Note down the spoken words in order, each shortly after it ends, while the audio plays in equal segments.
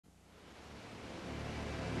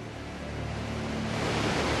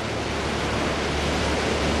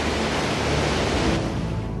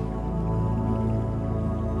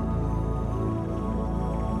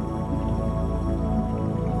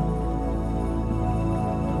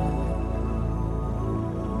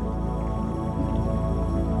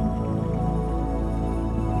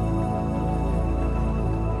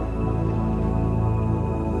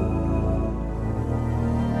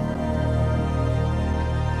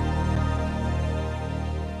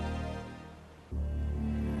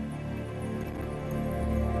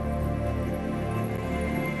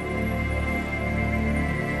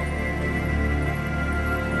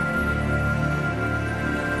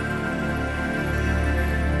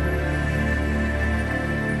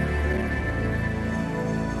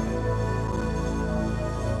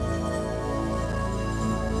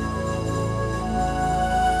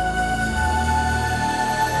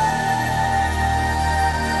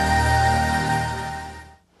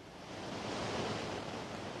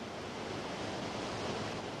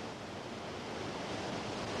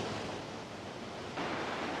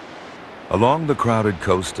Along the crowded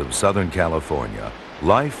coast of Southern California,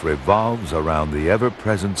 life revolves around the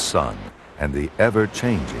ever-present sun and the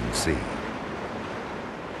ever-changing sea.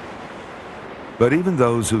 But even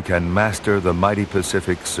those who can master the mighty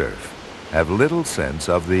Pacific surf have little sense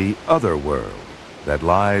of the other world that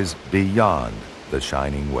lies beyond the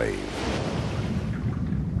shining wave.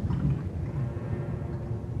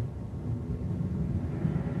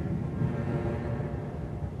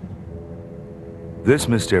 This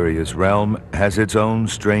mysterious realm has its own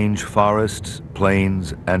strange forests,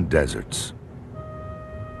 plains, and deserts.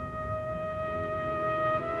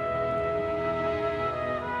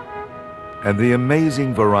 And the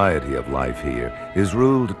amazing variety of life here is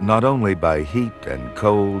ruled not only by heat and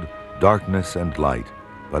cold, darkness and light,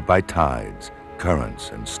 but by tides,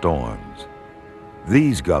 currents, and storms.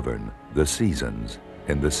 These govern the seasons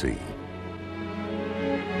in the sea.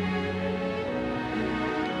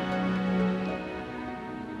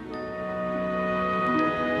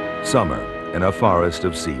 Summer in a forest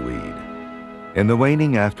of seaweed. In the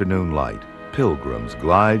waning afternoon light, pilgrims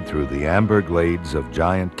glide through the amber glades of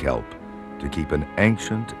giant kelp to keep an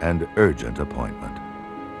ancient and urgent appointment.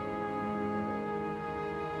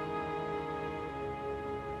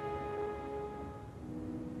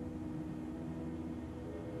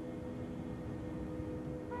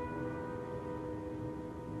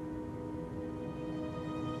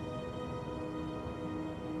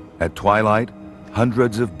 At twilight,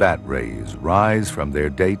 hundreds of bat rays rise from their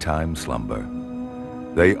daytime slumber.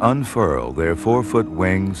 They unfurl their 4-foot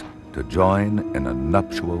wings to join in a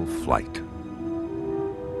nuptial flight.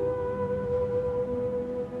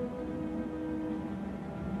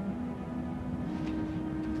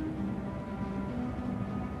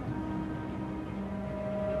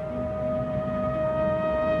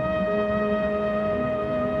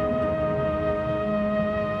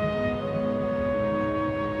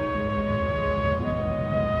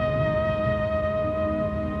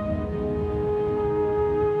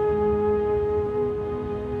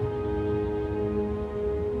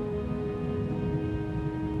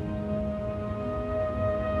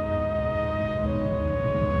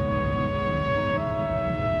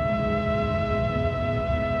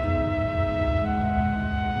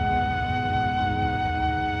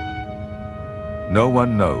 No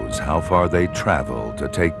one knows how far they travel to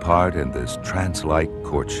take part in this trance-like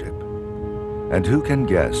courtship. And who can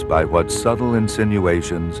guess by what subtle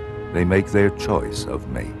insinuations they make their choice of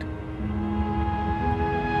mate?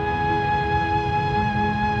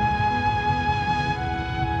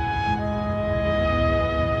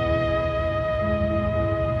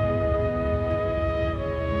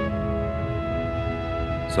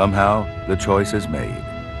 Somehow, the choice is made,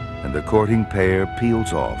 and the courting pair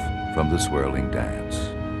peels off from the swirling dance.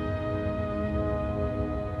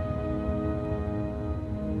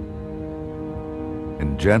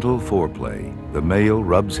 In gentle foreplay, the male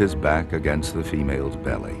rubs his back against the female's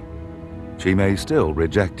belly. She may still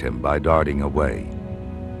reject him by darting away,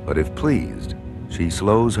 but if pleased, she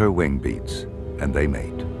slows her wing beats and they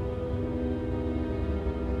mate.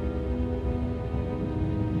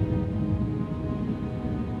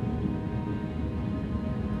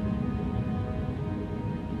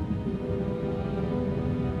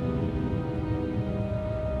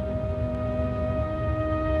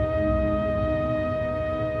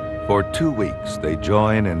 For 2 weeks, they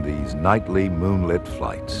join in these nightly moonlit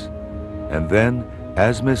flights. And then,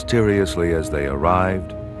 as mysteriously as they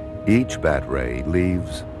arrived, each bat ray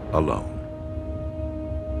leaves alone.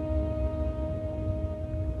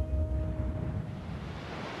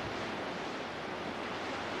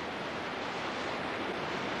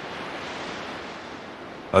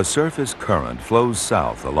 A surface current flows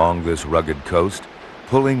south along this rugged coast,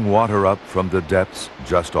 pulling water up from the depths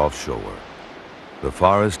just offshore. The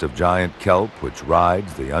forest of giant kelp, which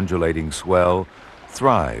rides the undulating swell,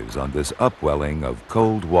 thrives on this upwelling of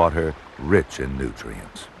cold water rich in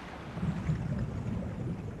nutrients.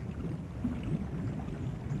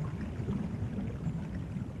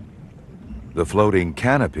 The floating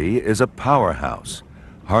canopy is a powerhouse,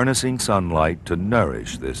 harnessing sunlight to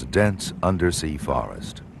nourish this dense undersea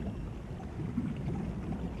forest.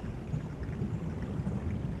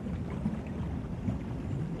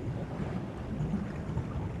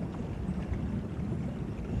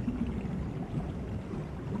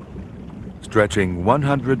 Stretching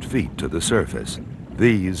 100 feet to the surface,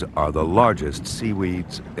 these are the largest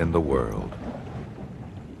seaweeds in the world.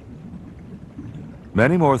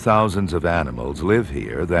 Many more thousands of animals live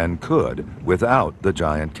here than could without the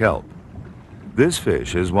giant kelp. This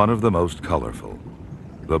fish is one of the most colorful.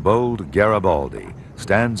 The bold Garibaldi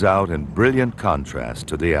stands out in brilliant contrast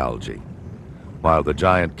to the algae. while the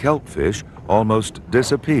giant kelpfish almost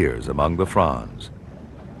disappears among the fronds.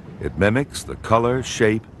 It mimics the color,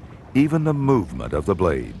 shape, even the movement of the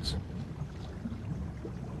blades.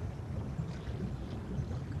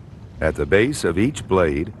 At the base of each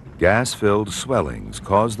blade, gas-filled swellings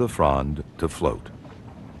cause the frond to float.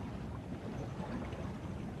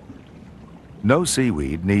 No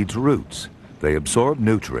seaweed needs roots. They absorb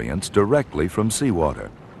nutrients directly from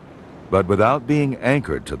seawater. But without being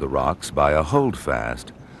anchored to the rocks by a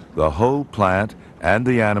holdfast, the whole plant and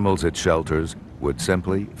the animals it shelters would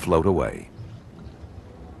simply float away.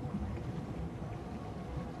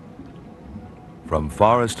 From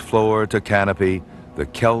forest floor to canopy, the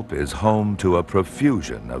kelp is home to a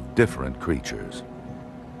profusion of different creatures.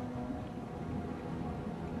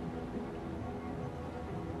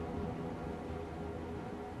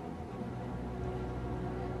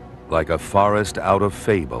 Like a forest out of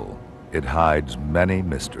fable, it hides many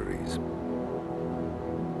mysteries.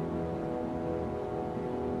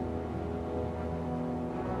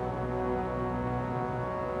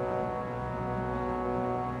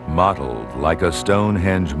 Mottled like a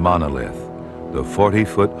Stonehenge monolith, the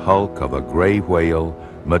 40-foot hulk of a gray whale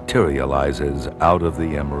materializes out of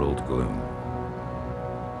the emerald gloom.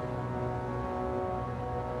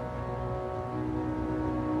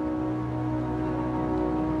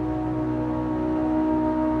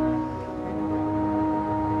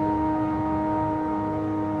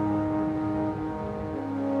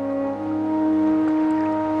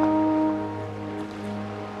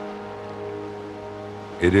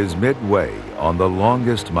 It is midway on the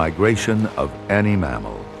longest migration of any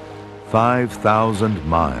mammal, 5,000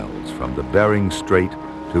 miles from the Bering Strait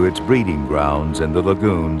to its breeding grounds in the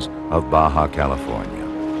lagoons of Baja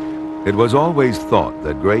California. It was always thought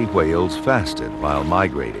that gray whales fasted while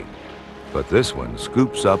migrating, but this one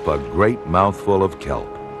scoops up a great mouthful of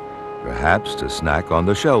kelp, perhaps to snack on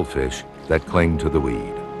the shellfish that cling to the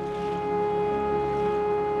weed.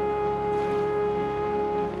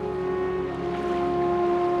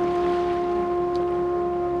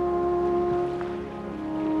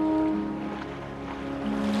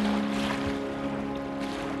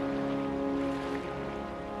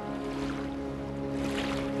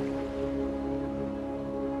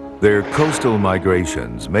 Their coastal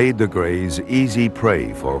migrations made the grays easy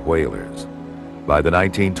prey for whalers. By the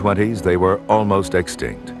 1920s, they were almost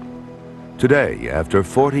extinct. Today, after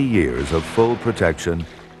 40 years of full protection,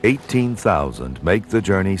 18,000 make the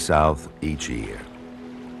journey south each year.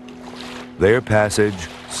 Their passage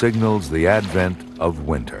signals the advent of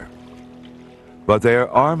winter. But there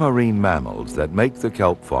are marine mammals that make the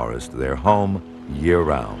kelp forest their home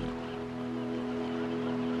year-round.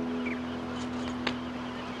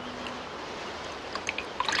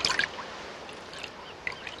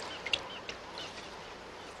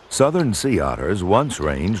 Southern sea otters once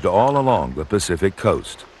ranged all along the Pacific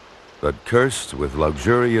coast, but cursed with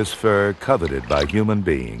luxurious fur coveted by human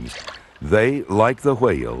beings, they, like the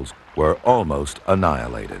whales, were almost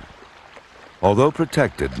annihilated. Although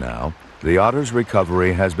protected now, the otter's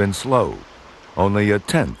recovery has been slow. Only a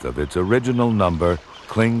tenth of its original number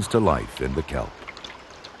clings to life in the kelp.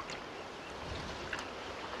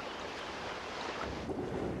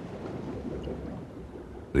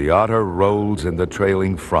 The otter rolls in the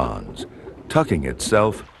trailing fronds, tucking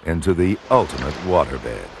itself into the ultimate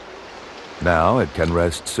waterbed. Now it can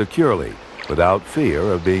rest securely, without fear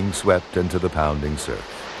of being swept into the pounding surf.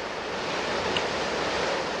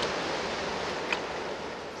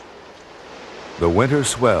 The winter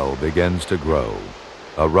swell begins to grow,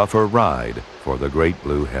 a rougher ride for the great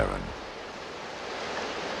blue heron.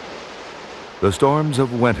 The storms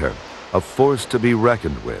of winter, a force to be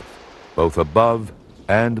reckoned with, both above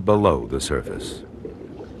and below the surface.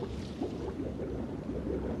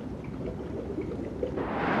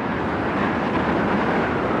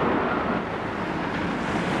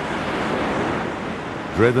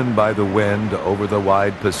 Driven by the wind over the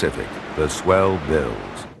wide Pacific, the swell builds.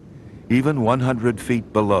 Even 100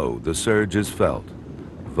 feet below, the surge is felt,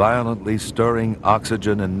 violently stirring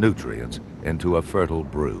oxygen and nutrients into a fertile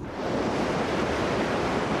brew.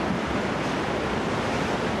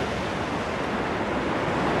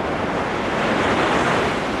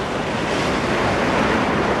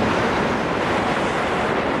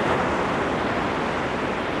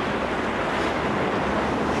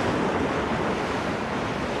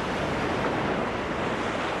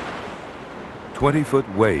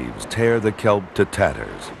 Twenty-foot waves tear the kelp to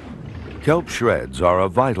tatters. Kelp shreds are a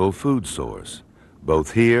vital food source,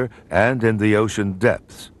 both here and in the ocean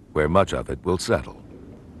depths, where much of it will settle.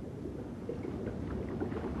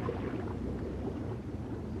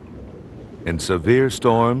 In severe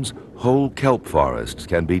storms, whole kelp forests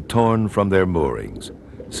can be torn from their moorings,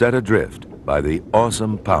 set adrift by the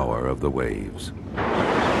awesome power of the waves.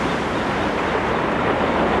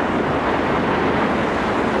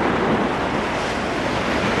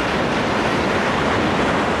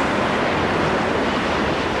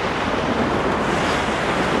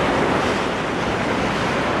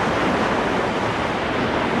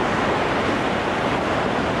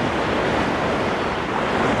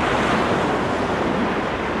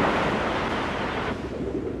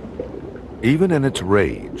 Even in its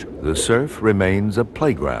rage, the surf remains a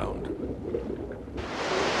playground.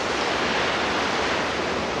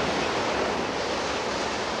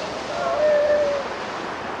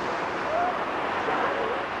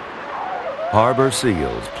 Harbor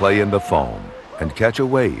seals play in the foam and catch a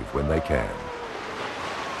wave when they can.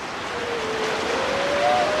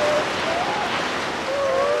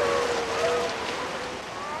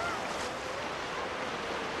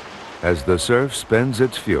 As the surf spends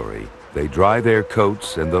its fury, they dry their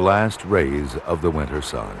coats in the last rays of the winter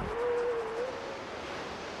sun.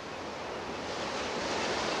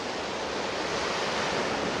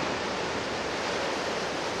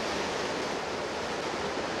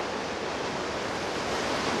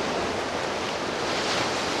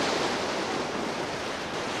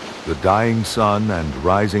 The dying sun and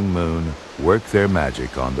rising moon work their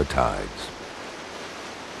magic on the tides.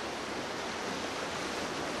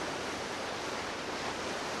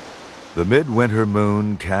 The midwinter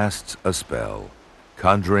moon casts a spell,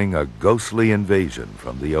 conjuring a ghostly invasion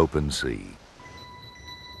from the open sea.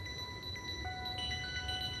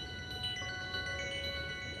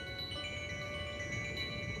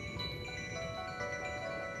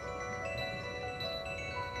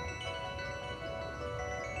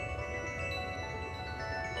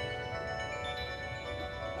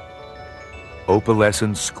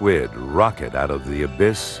 Opalescent squid rocket out of the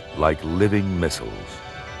abyss like living missiles.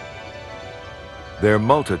 Their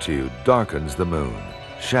multitude darkens the moon,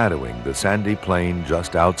 shadowing the sandy plain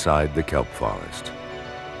just outside the kelp forest.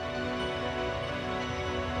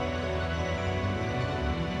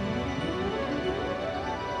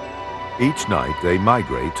 Each night they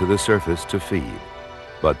migrate to the surface to feed,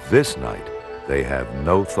 but this night they have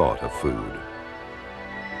no thought of food.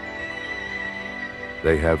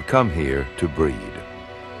 They have come here to breed.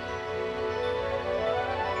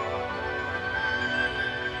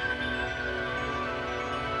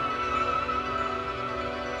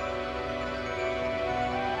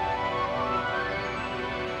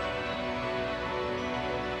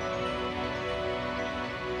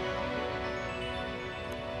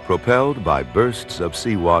 Propelled by bursts of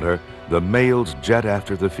seawater, the males jet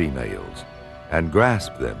after the females and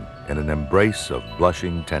grasp them in an embrace of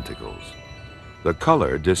blushing tentacles. The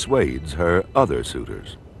color dissuades her other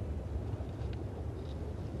suitors.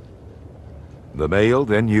 The male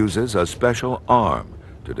then uses a special arm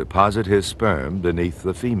to deposit his sperm beneath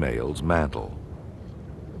the female's mantle.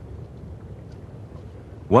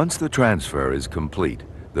 Once the transfer is complete,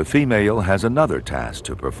 the female has another task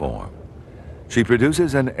to perform. She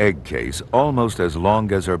produces an egg case almost as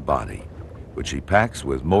long as her body, which she packs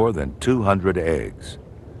with more than 200 eggs.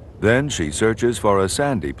 Then she searches for a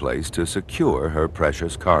sandy place to secure her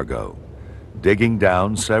precious cargo, digging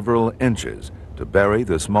down several inches to bury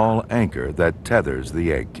the small anchor that tethers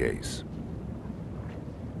the egg case.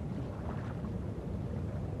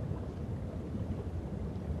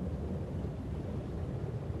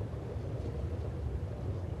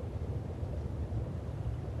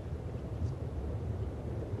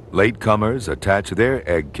 Latecomers attach their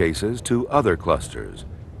egg cases to other clusters,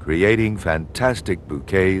 creating fantastic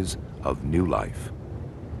bouquets of new life.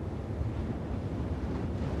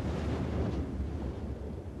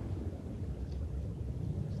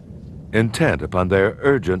 Intent upon their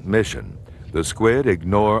urgent mission, the squid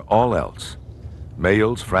ignore all else.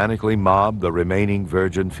 Males frantically mob the remaining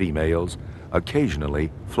virgin females,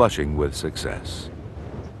 occasionally flushing with success.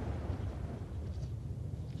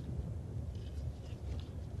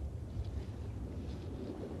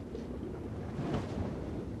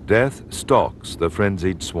 Death stalks the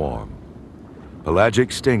frenzied swarm. Pelagic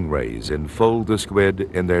stingrays enfold the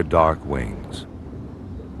squid in their dark wings.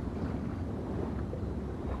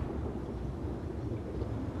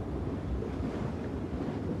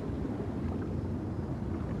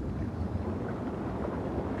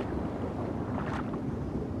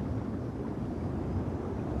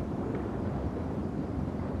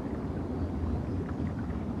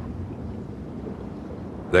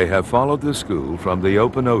 They have followed the school from the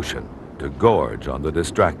open ocean to gorge on the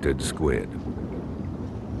distracted squid.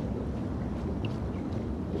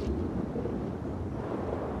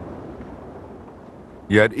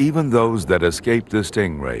 Yet even those that escape the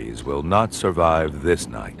stingrays will not survive this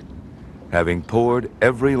night. Having poured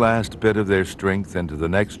every last bit of their strength into the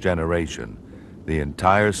next generation, the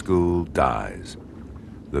entire school dies.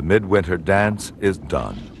 The midwinter dance is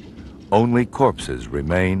done. Only corpses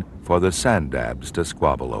remain for the sanddabs to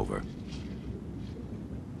squabble over.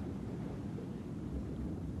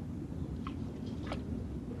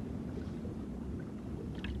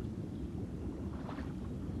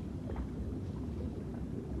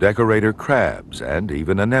 Decorator crabs and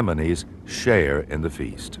even anemones share in the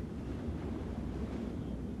feast.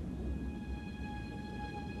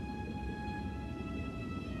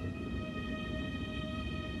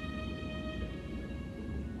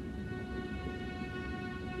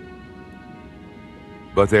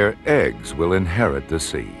 But their eggs will inherit the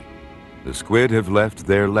sea. The squid have left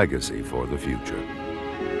their legacy for the future.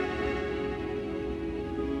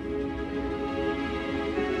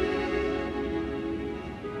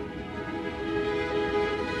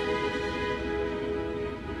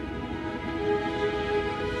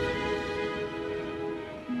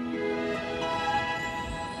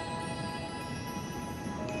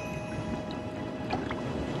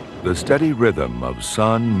 The steady rhythm of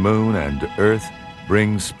sun, moon, and earth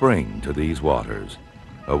brings spring to these waters,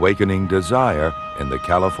 awakening desire in the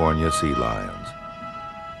California sea lions.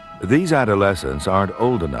 These adolescents aren't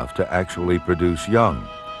old enough to actually produce young,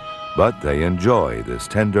 but they enjoy this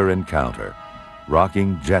tender encounter,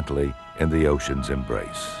 rocking gently in the ocean's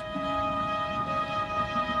embrace.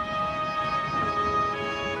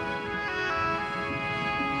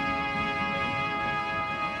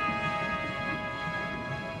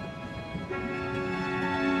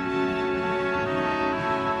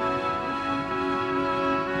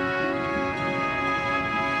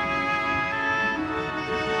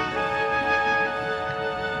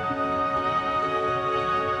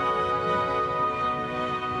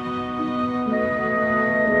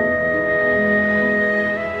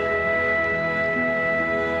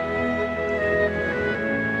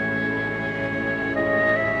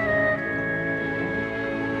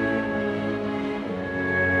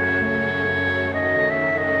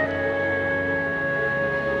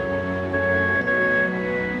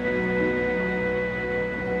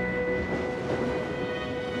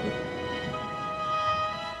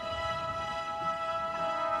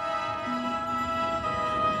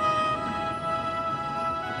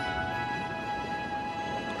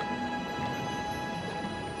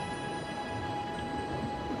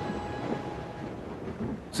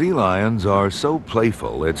 Sea lions are so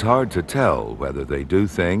playful, it's hard to tell whether they do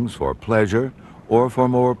things for pleasure or for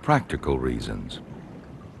more practical reasons.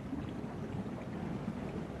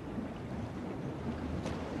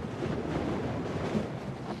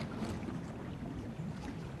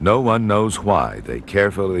 No one knows why they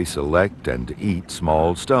carefully select and eat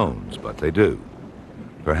small stones, but they do.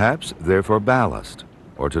 Perhaps they're for ballast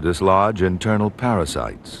or to dislodge internal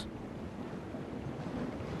parasites.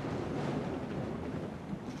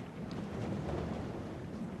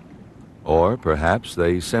 Or perhaps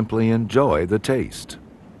they simply enjoy the taste.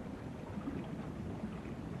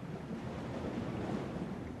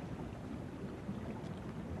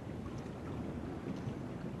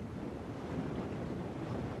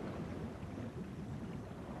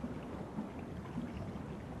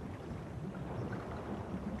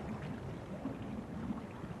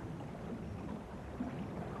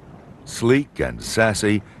 Sleek and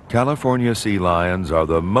sassy, California sea lions are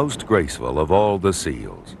the most graceful of all the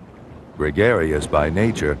seals. Gregarious by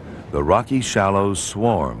nature, the rocky shallows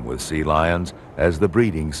swarm with sea lions as the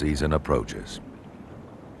breeding season approaches.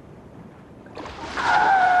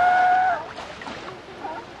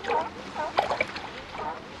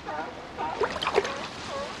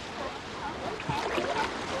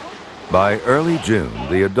 By early June,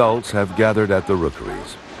 the adults have gathered at the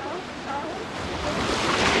rookeries.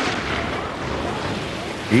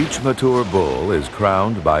 Each mature bull is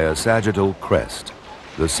crowned by a sagittal crest,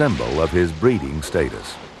 the symbol of his breeding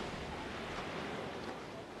status.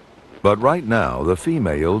 But right now, the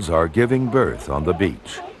females are giving birth on the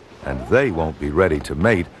beach, and they won't be ready to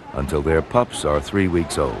mate until their pups are 3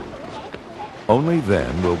 weeks old. Only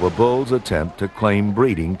then will the bulls attempt to claim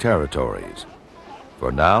breeding territories.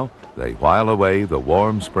 For now, they while away the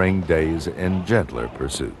warm spring days in gentler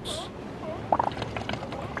pursuits.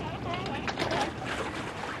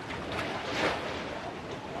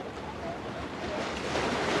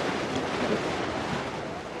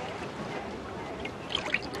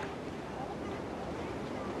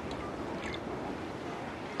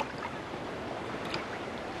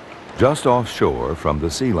 Just offshore from the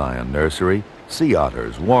sea lion nursery, sea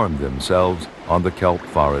otters warm themselves on the kelp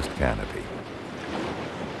forest canopy.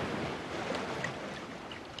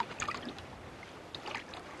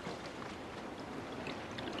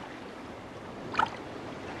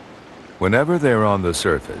 Whenever they're on the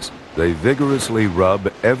surface, they vigorously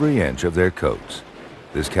rub every inch of their coats.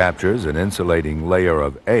 This captures an insulating layer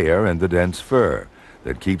of air in the dense fur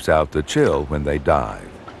that keeps out the chill when they dive.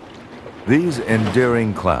 These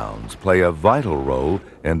endearing clowns play a vital role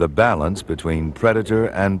in the balance between predator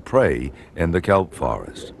and prey in the kelp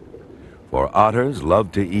forest. For otters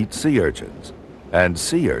love to eat sea urchins, and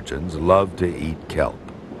sea urchins love to eat kelp.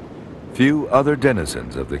 Few other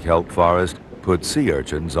denizens of the kelp forest put sea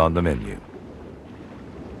urchins on the menu.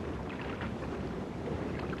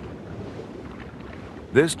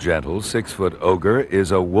 This gentle 6-foot ogre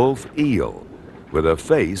is a wolf eel with a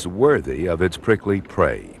face worthy of its prickly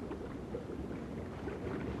prey.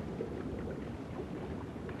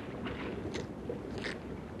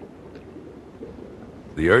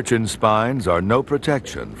 The urchin spines are no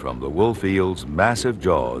protection from the wolf eel's massive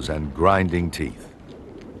jaws and grinding teeth.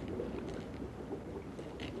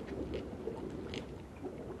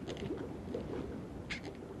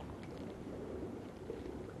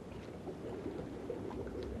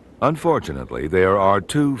 Unfortunately, there are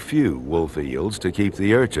too few wolf eels to keep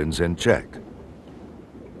the urchins in check.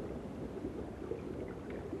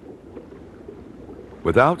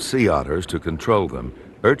 Without sea otters to control them,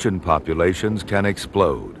 urchin populations can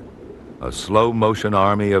explode. A slow-motion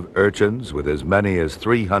army of urchins with as many as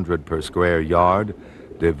 300 per square yard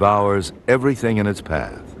devours everything in its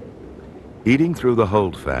path. Eating through the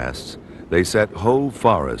holdfasts, they set whole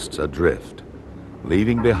forests adrift,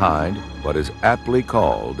 leaving behind what is aptly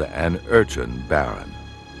called an urchin barren.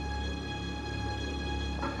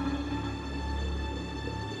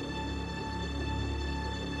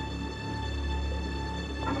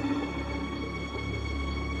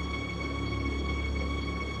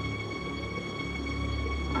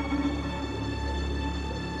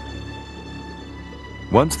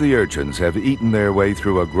 Once the urchins have eaten their way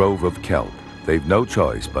through a grove of kelp, they've no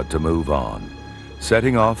choice but to move on,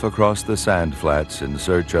 setting off across the sand flats in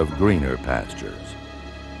search of greener pastures.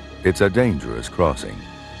 It's a dangerous crossing.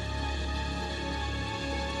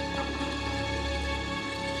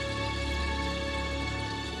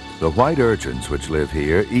 The white urchins which live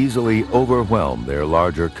here easily overwhelm their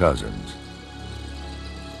larger cousins.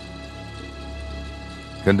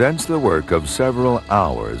 Condense the work of several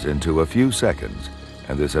hours into a few seconds,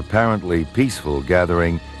 and this apparently peaceful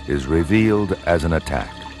gathering is revealed as an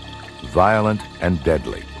attack, violent and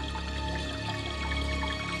deadly.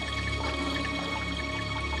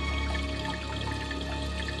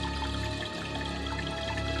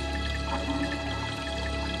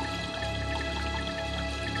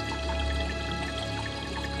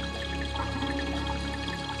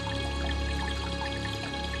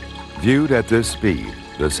 Viewed at this speed,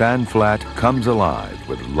 the sand flat comes alive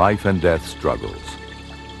with life and death struggles.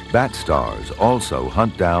 Bat stars also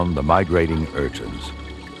hunt down the migrating urchins.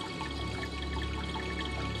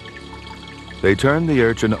 They turn the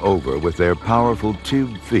urchin over with their powerful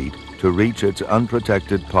tube feet to reach its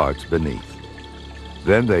unprotected parts beneath.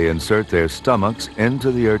 Then they insert their stomachs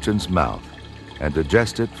into the urchin's mouth and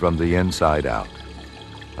digest it from the inside out.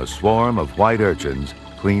 A swarm of white urchins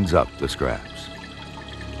cleans up the scraps.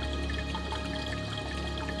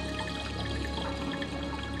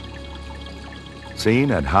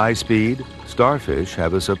 Seen at high speed, starfish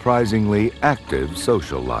have a surprisingly active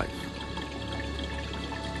social life.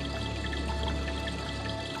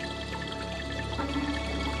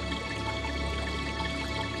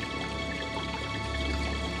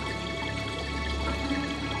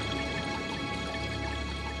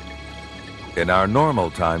 In our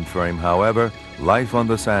normal time frame, however, life on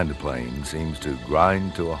the sand plain seems to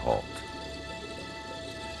grind to a halt.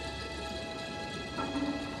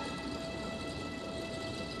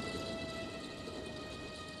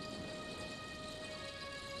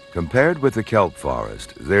 Compared with the kelp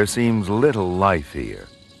forest, there seems little life here,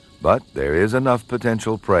 but there is enough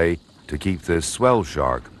potential prey to keep this swell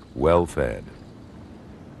shark well fed.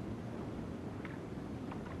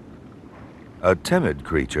 A timid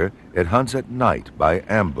creature, it hunts at night by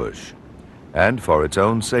ambush, and for its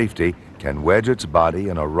own safety can wedge its body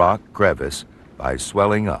in a rock crevice by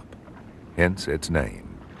swelling up, hence its name.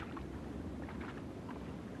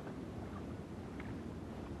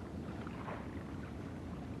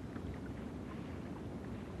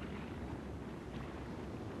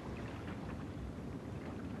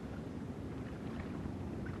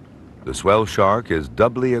 The swell shark is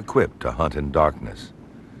doubly equipped to hunt in darkness.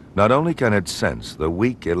 Not only can it sense the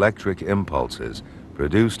weak electric impulses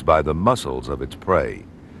produced by the muscles of its prey,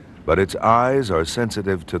 but its eyes are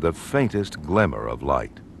sensitive to the faintest glimmer of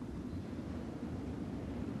light.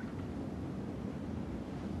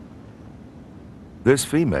 This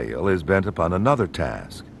female is bent upon another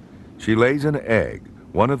task. She lays an egg,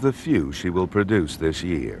 one of the few she will produce this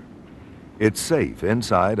year. It's safe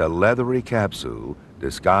inside a leathery capsule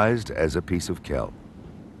disguised as a piece of kelp.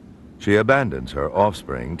 She abandons her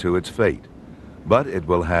offspring to its fate, but it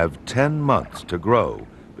will have 10 months to grow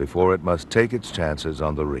before it must take its chances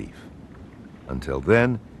on the reef. Until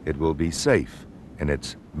then, it will be safe in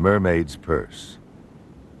its mermaid's purse.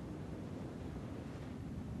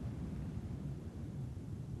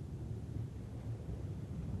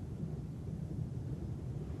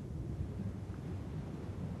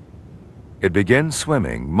 It begins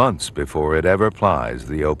swimming months before it ever plies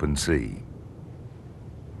the open sea.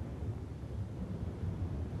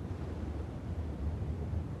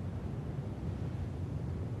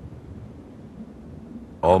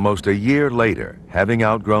 Almost a year later, having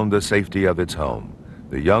outgrown the safety of its home,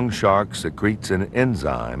 the young shark secretes an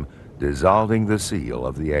enzyme dissolving the seal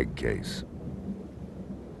of the egg case.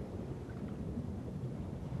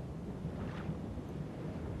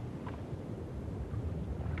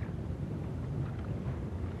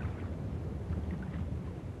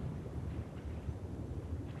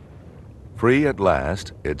 Free at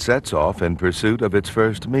last, it sets off in pursuit of its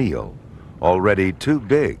first meal, already too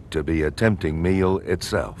big to be a tempting meal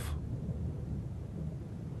itself.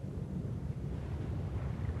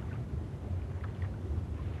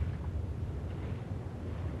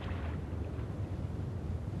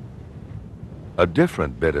 A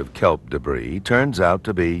different bit of kelp debris turns out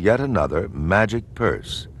to be yet another magic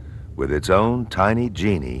purse, with its own tiny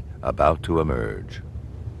genie about to emerge.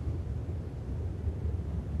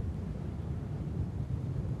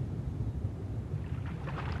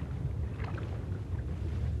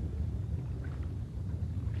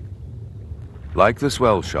 Like the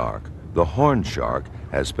swell shark, the horn shark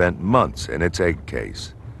has spent months in its egg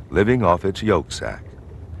case, living off its yolk sac.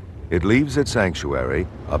 It leaves its sanctuary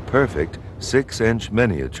a perfect 6-inch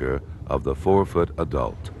miniature of the 4-foot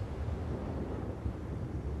adult.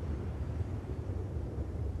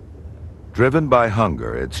 Driven by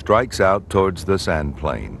hunger, it strikes out towards the sand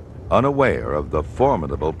plain, unaware of the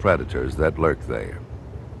formidable predators that lurk there.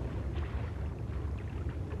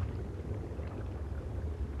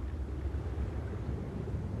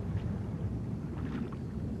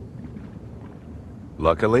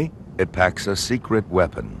 Luckily, it packs a secret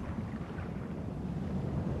weapon.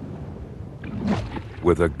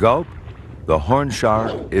 With a gulp, the horn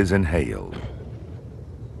shark is inhaled.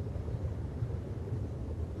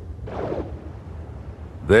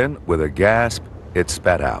 Then, with a gasp, it's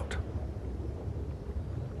spat out.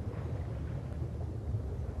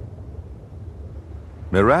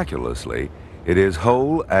 Miraculously, it is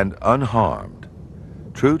whole and unharmed.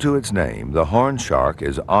 True to its name, the horn shark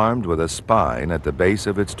is armed with a spine at the base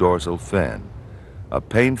of its dorsal fin, a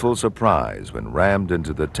painful surprise when rammed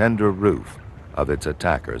into the tender roof of its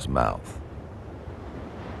attacker's mouth.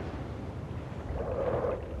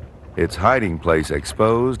 Its hiding place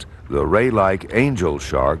exposed, the ray-like angel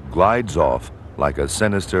shark glides off like a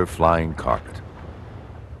sinister flying carpet.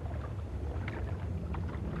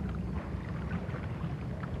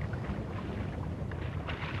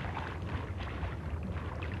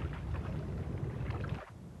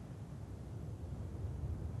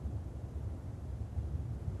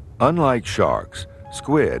 Unlike sharks,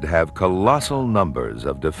 squid have colossal numbers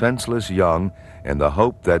of defenseless young in the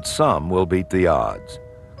hope that some will beat the odds.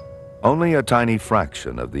 Only a tiny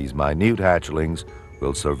fraction of these minute hatchlings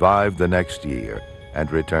will survive the next year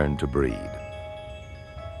and return to breed.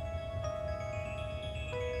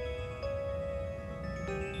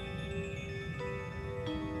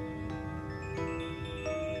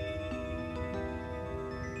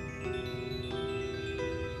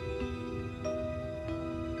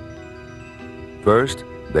 First,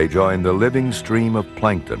 they join the living stream of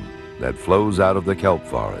plankton that flows out of the kelp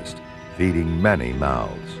forest, feeding many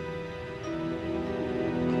mouths.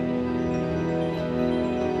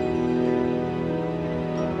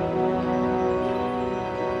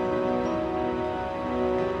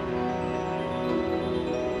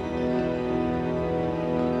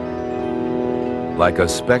 Like a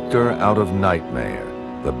specter out of nightmare,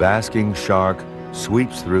 the basking shark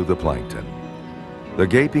sweeps through the plankton. The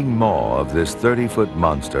gaping maw of this 30-foot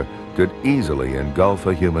monster could easily engulf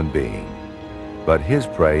a human being, but his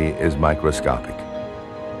prey is microscopic.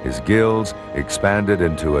 His gills, expanded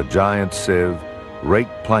into a giant sieve, rake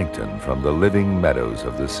plankton from the living meadows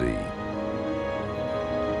of the sea.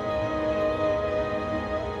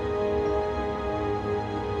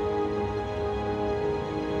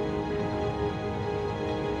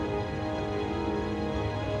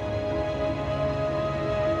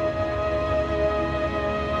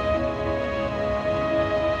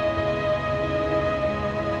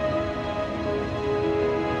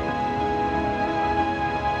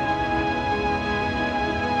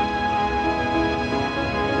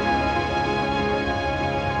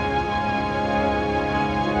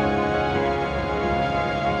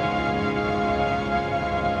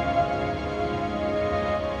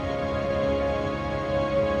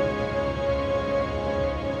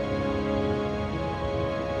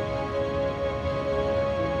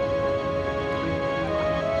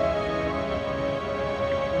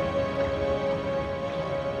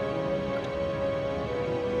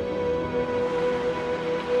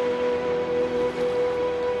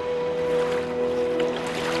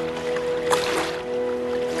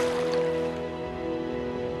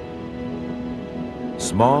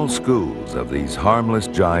 Small schools of these harmless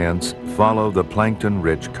giants follow the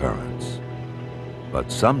plankton-rich currents.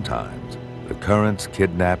 But sometimes the currents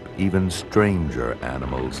kidnap even stranger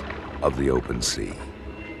animals of the open sea.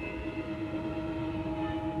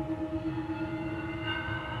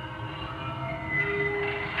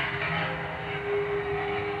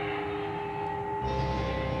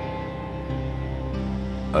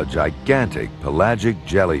 A gigantic pelagic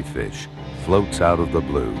jellyfish floats out of the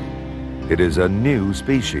blue. It is a new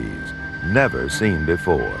species, never seen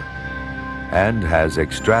before, and has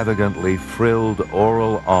extravagantly frilled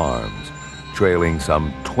oral arms trailing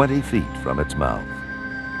some 20 feet from its mouth.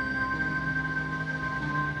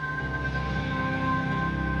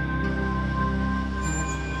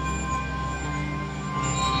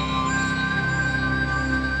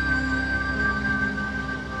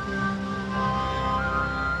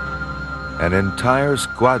 An entire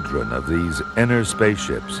squadron of these inner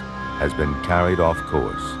spaceships has been carried off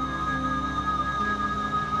course.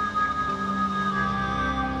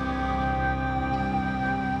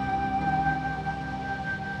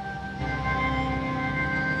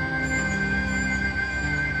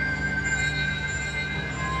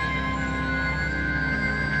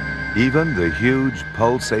 Even the huge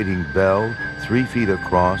pulsating bell 3 feet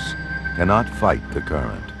across cannot fight the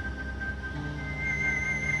current.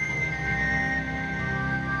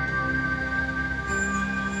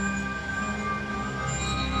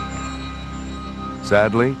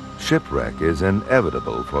 Sadly, shipwreck is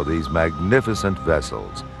inevitable for these magnificent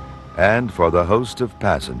vessels and for the host of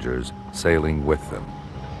passengers sailing with them.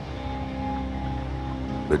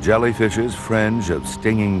 The jellyfish's fringe of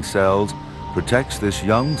stinging cells protects this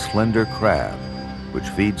young, slender crab, which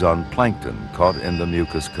feeds on plankton caught in the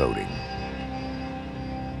mucus coating.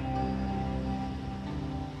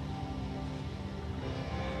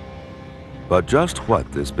 But just what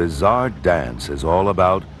this bizarre dance is all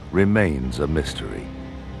about remains a mystery.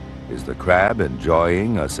 Is the crab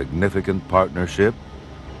enjoying a significant partnership,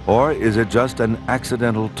 or is it just an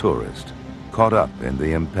accidental tourist caught up in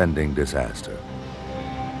the impending disaster?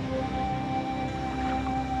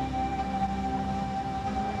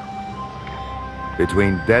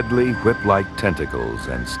 Between deadly whip-like tentacles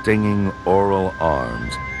and stinging oral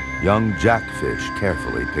arms, young jackfish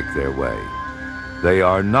carefully pick their way. They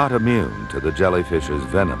are not immune to the jellyfish's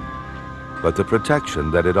venom, but the protection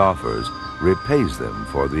that it offers repays them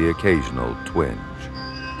for the occasional twinge.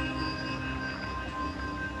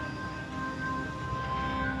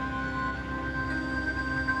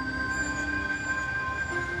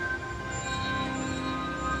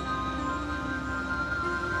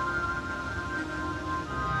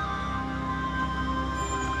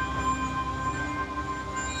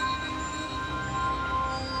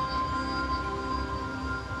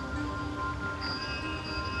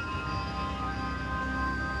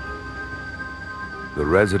 The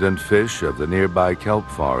resident fish of the nearby kelp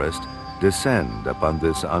forest descend upon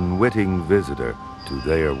this unwitting visitor to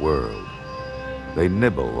their world. They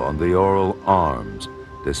nibble on the oral arms,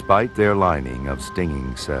 despite their lining of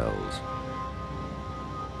stinging cells.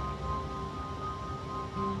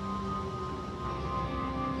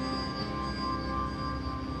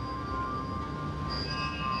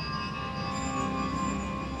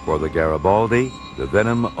 For the Garibaldi, the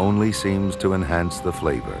venom only seems to enhance the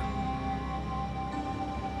flavor.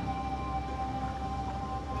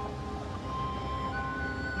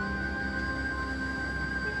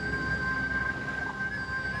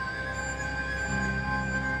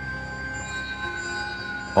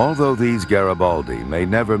 Although these Garibaldi may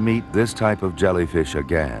never meet this type of jellyfish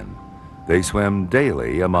again, they swim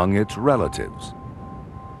daily among its relatives.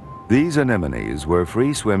 These anemones were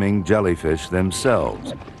free-swimming jellyfish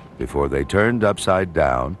themselves before they turned upside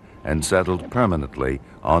down and settled permanently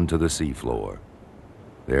onto the seafloor.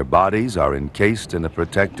 Their bodies are encased in a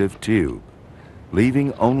protective tube,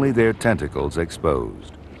 leaving only their tentacles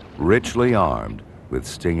exposed, richly armed with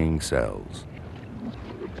stinging cells.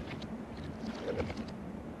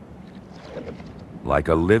 Like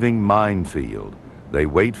a living minefield, they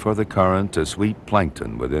wait for the current to sweep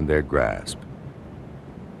plankton within their grasp.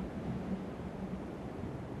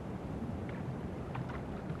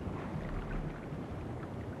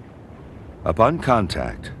 Upon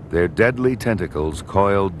contact, their deadly tentacles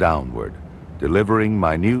coil downward, delivering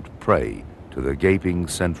minute prey to the gaping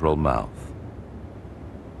central mouth.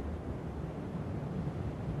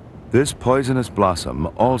 This poisonous blossom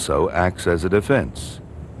also acts as a defense,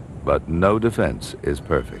 but no defense is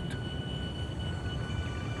perfect.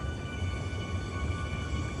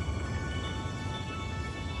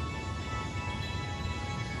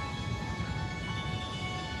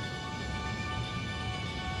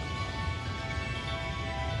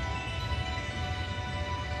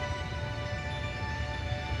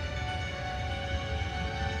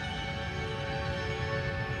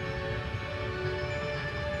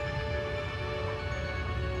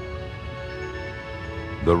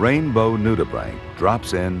 The rainbow nudibranch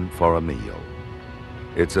drops in for a meal.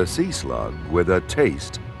 It's a sea slug with a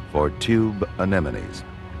taste for tube anemones.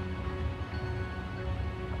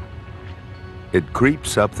 It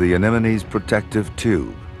creeps up the anemone's protective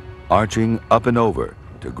tube, arching up and over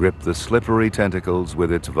to grip the slippery tentacles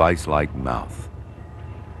with its vice-like mouth.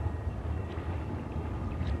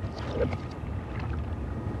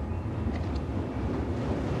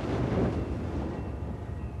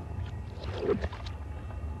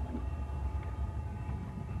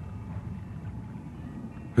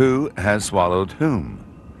 Who has swallowed whom?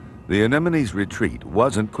 The anemone's retreat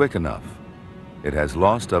wasn't quick enough. It has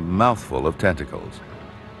lost a mouthful of tentacles.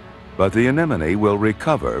 But the anemone will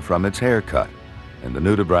recover from its haircut, and the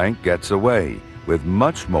nudibranch gets away with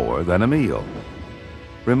much more than a meal.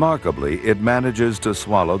 Remarkably, it manages to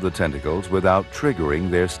swallow the tentacles without triggering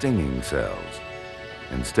their stinging cells.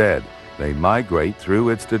 Instead, they migrate through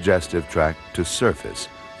its digestive tract to surface,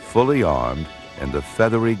 fully armed, and the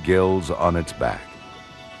feathery gills on its back.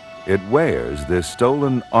 It wears this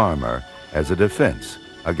stolen armor as a defense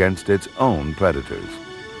against its own predators.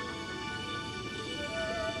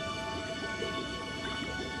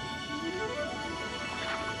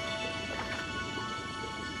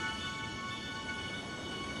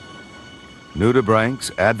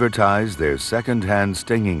 Nudibranchs advertise their second-hand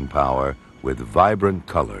stinging power with vibrant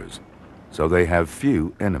colors, so they have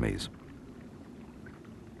few enemies.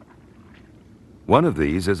 One of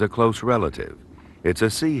these is a close relative. It's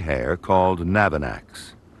a sea hare called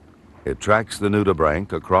Navanax. It tracks the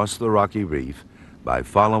nudibranch across the rocky reef by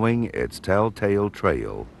following its telltale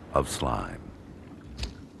trail of slime.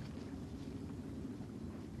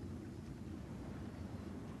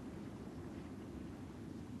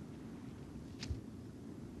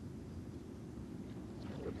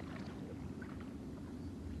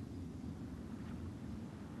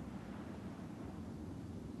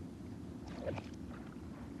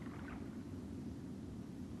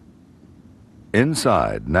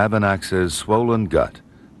 Inside Navanax's swollen gut,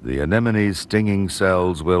 the anemone's stinging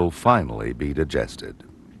cells will finally be digested.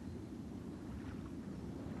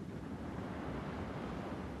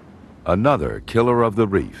 Another killer of the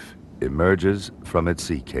reef emerges from its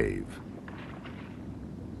sea cave.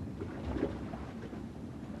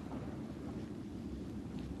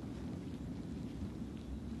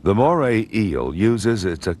 The moray eel uses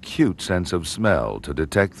its acute sense of smell to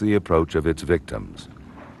detect the approach of its victims,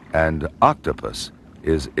 and octopus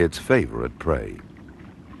is its favorite prey.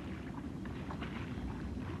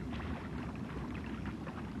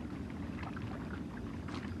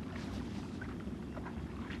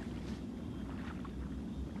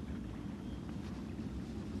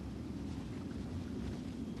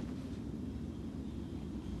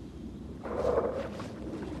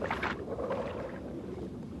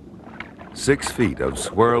 Six feet of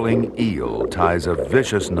swirling eel ties a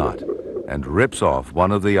vicious knot and rips off one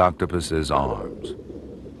of the octopus's arms.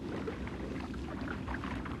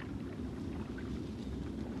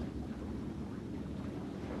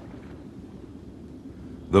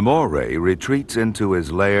 The moray retreats into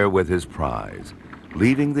his lair with his prize,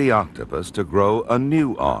 leaving the octopus to grow a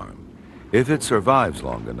new arm, if it survives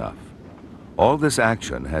long enough. All this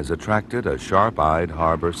action has attracted a sharp-eyed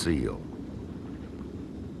harbor seal.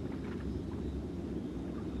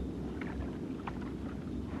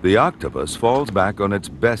 The octopus falls back on its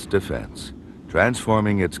best defense,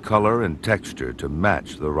 transforming its color and texture to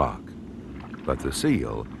match the rock. But the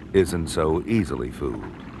seal isn't so easily fooled.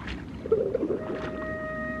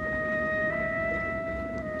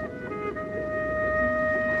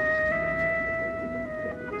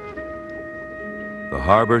 The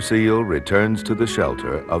harbor seal returns to the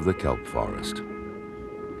shelter of the kelp forest.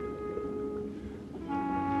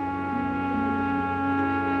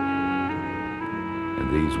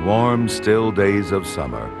 In these warm, still days of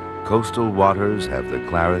summer, coastal waters have the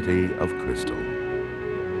clarity of crystal.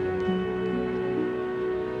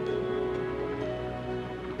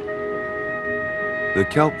 The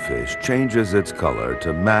kelpfish changes its color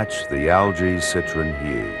to match the algae's citron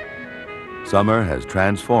hue. Summer has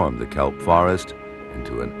transformed the kelp forest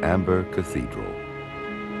into an amber cathedral.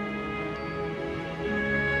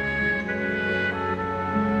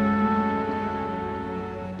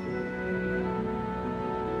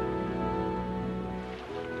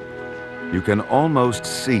 You can almost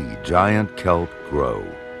see giant kelp grow.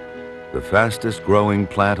 The fastest growing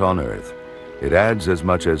plant on Earth, it adds as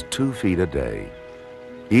much as 2 feet a day.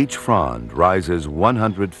 Each frond rises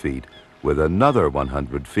 100 feet with another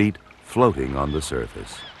 100 feet floating on the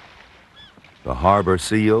surface. The harbor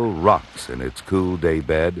seal rocks in its cool day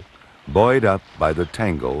bed, buoyed up by the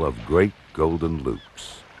tangle of great golden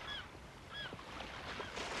loops.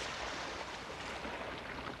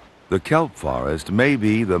 The kelp forest may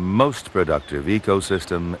be the most productive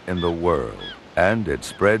ecosystem in the world, and it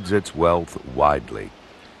spreads its wealth widely,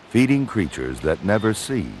 feeding creatures that never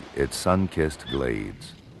see its sun-kissed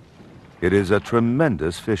glades. It is a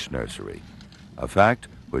tremendous fish nursery, a fact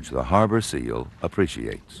which the harbor seal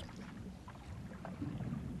appreciates.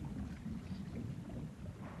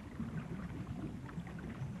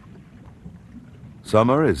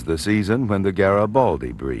 Summer is the season when the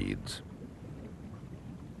Garibaldi breeds.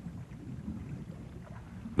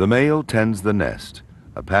 The male tends the nest,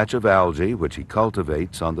 a patch of algae which he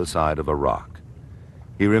cultivates on the side of a rock.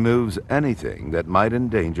 He removes anything that might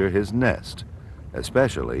endanger his nest,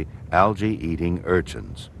 especially algae-eating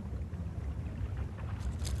urchins.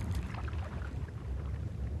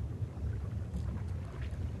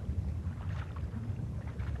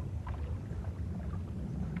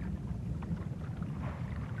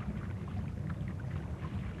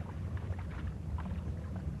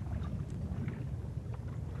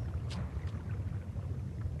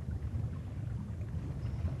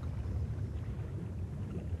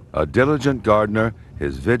 A diligent gardener,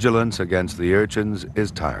 his vigilance against the urchins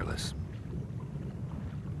is tireless.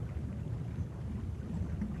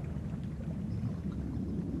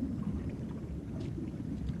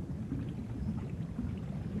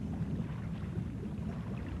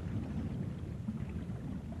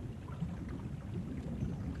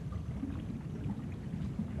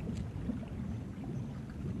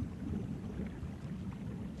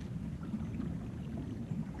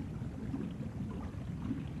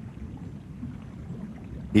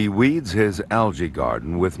 He weeds his algae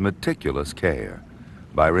garden with meticulous care.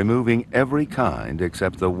 By removing every kind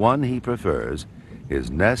except the one he prefers, his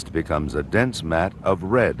nest becomes a dense mat of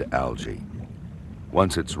red algae.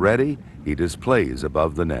 Once it's ready, he displays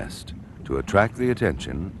above the nest to attract the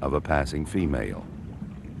attention of a passing female.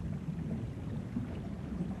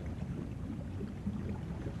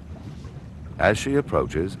 As she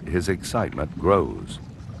approaches, his excitement grows.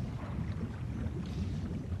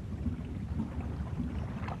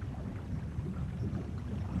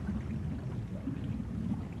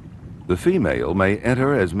 The female may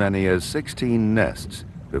enter as many as 16 nests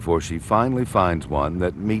before she finally finds one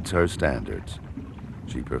that meets her standards.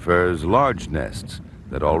 She prefers large nests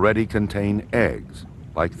that already contain eggs,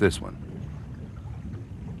 like this one.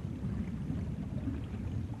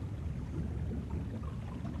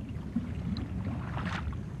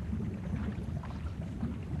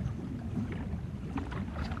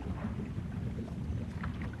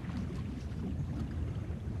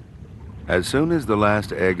 As soon as the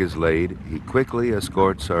last egg is laid, he quickly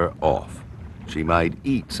escorts her off. She might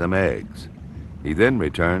eat some eggs. He then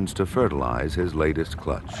returns to fertilize his latest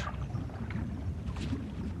clutch.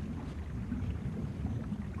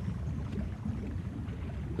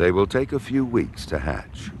 They will take a few weeks to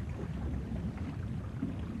hatch.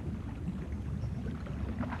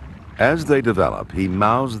 As they develop, he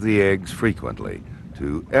mouths the eggs frequently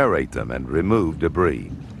to aerate them and remove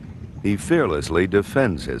debris. He fearlessly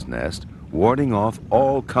defends his nest, warding off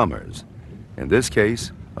all comers, in this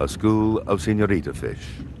case, a school of señorita fish.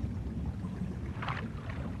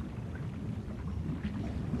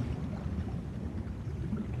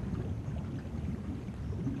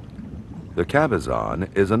 The cabezon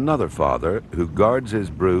is another father who guards his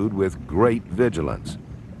brood with great vigilance.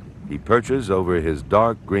 He perches over his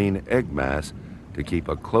dark green egg mass to keep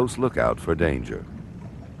a close lookout for danger.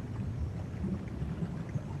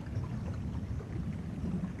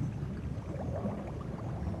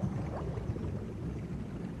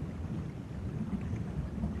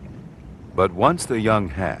 But once the young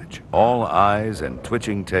hatch, all eyes and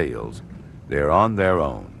twitching tails, they're on their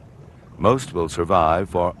own. Most will survive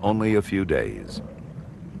for only a few days.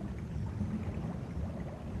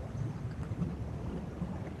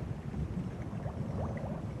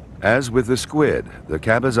 As with the squid, the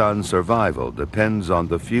cabezon's survival depends on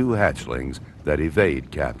the few hatchlings that evade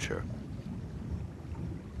capture.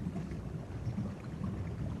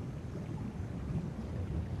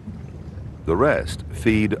 The rest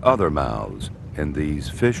feed other mouths in these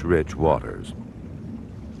fish-rich waters.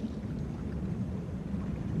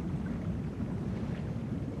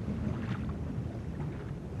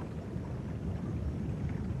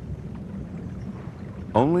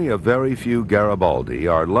 Only a very few Garibaldi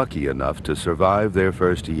are lucky enough to survive their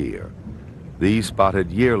first year. These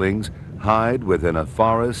spotted yearlings hide within a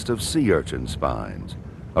forest of sea urchin spines,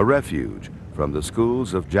 a refuge from the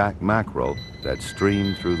schools of jack mackerel that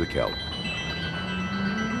stream through the kelp.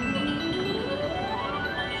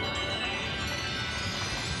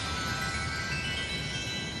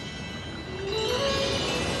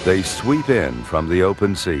 They sweep in from the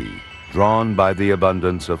open sea, drawn by the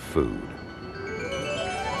abundance of food.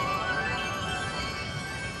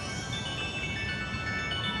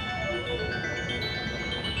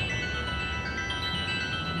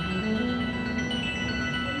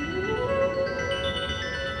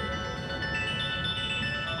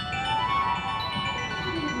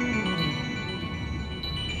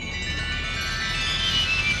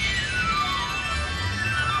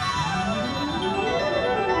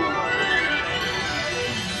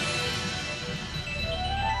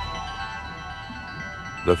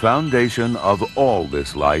 The foundation of all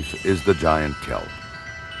this life is the giant kelp.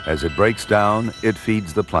 As it breaks down, it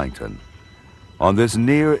feeds the plankton. On this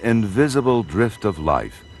near invisible drift of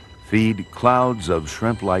life feed clouds of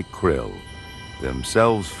shrimp-like krill,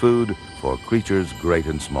 themselves food for creatures great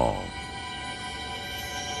and small.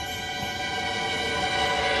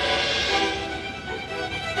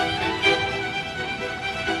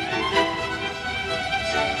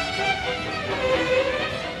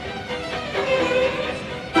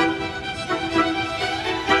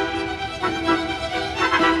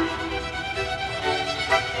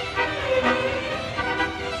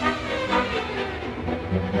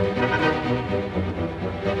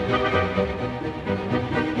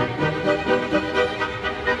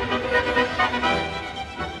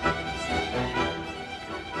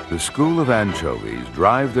 The school of anchovies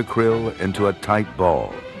drive the krill into a tight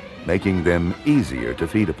ball, making them easier to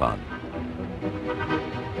feed upon.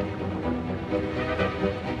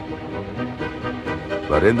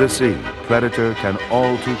 But in the sea, predator can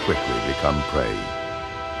all too quickly become prey.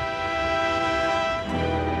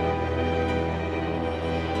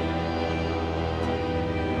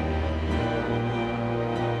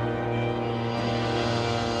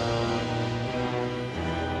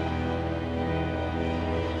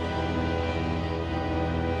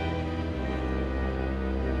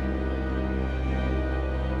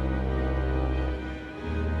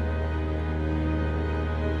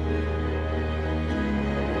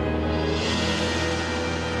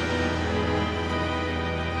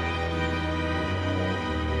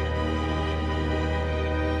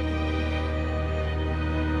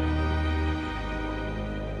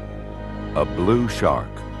 A blue shark,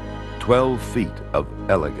 12 feet of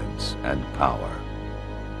elegance and power.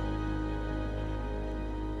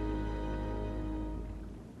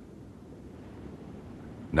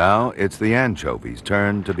 Now it's the anchovy's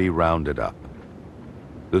turn to be rounded up.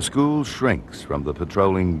 The school shrinks from the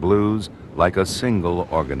patrolling blues like a single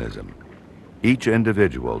organism, each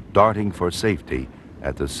individual darting for safety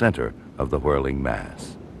at the center of the whirling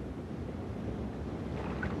mass.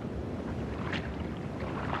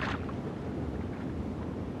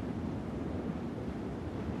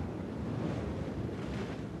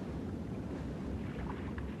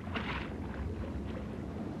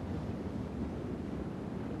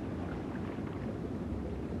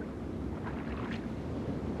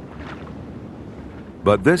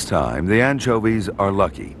 But this time, the anchovies are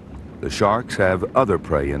lucky. The sharks have other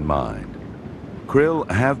prey in mind. Krill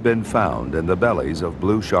have been found in the bellies of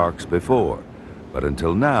blue sharks before, but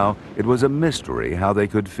until now, it was a mystery how they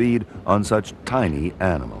could feed on such tiny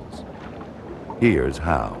animals. Here's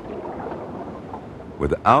how.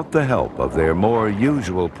 Without the help of their more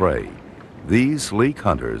usual prey, these sleek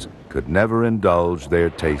hunters could never indulge their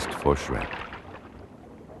taste for shrimp.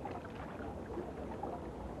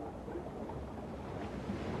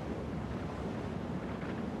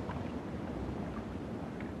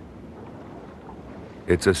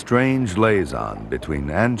 It's a strange liaison between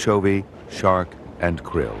anchovy, shark, and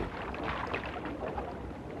krill.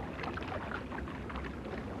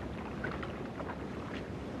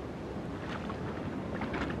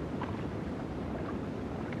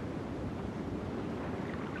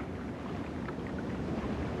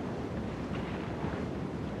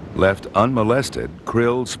 Left unmolested,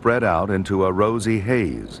 krill spread out into a rosy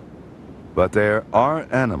haze. But there are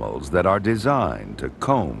animals that are designed to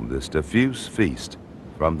comb this diffuse feast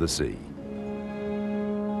from the sea.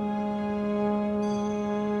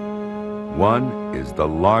 One is the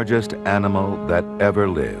largest animal that ever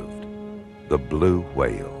lived, the blue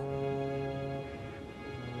whale.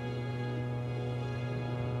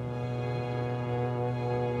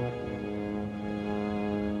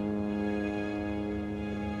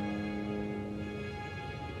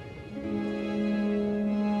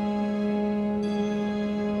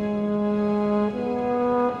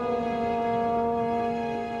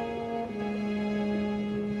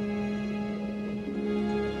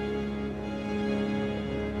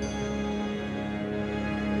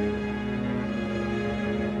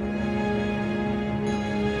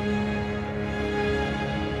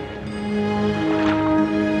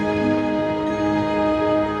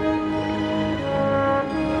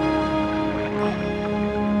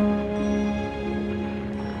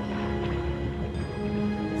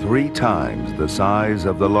 times the size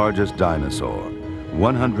of the largest dinosaur,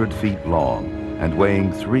 100 feet long and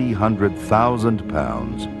weighing 300,000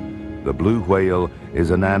 pounds, the blue whale is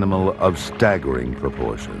an animal of staggering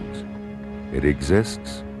proportions. It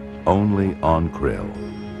exists only on krill.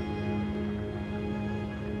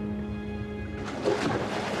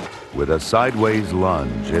 With a sideways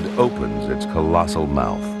lunge, it opens its colossal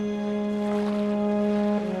mouth.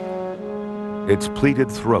 Its pleated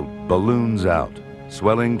throat balloons out,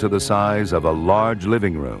 swelling to the size of a large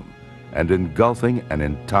living room and engulfing an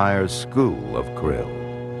entire school of krill.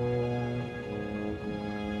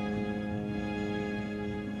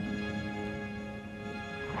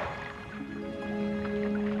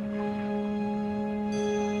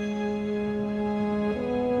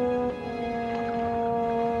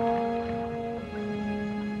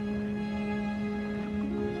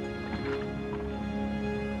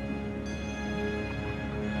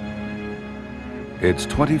 Its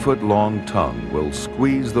 20-foot-long tongue will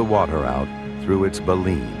squeeze the water out through its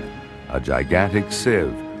baleen, a gigantic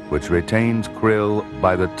sieve which retains krill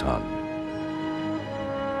by the ton.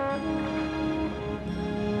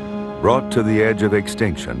 Brought to the edge of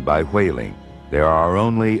extinction by whaling, there are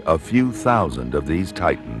only a few thousand of these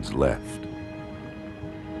titans left.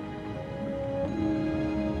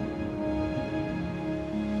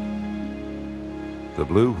 The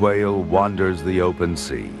blue whale wanders the open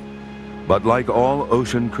sea. But like all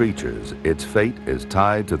ocean creatures, its fate is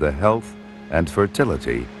tied to the health and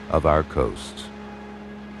fertility of our coasts.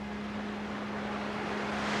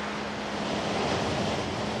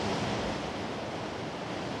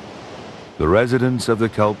 The residents of the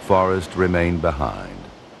kelp forest remain behind,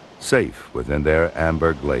 safe within their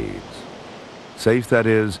amber glades. Safe, that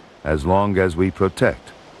is, as long as we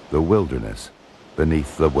protect the wilderness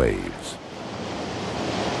beneath the waves.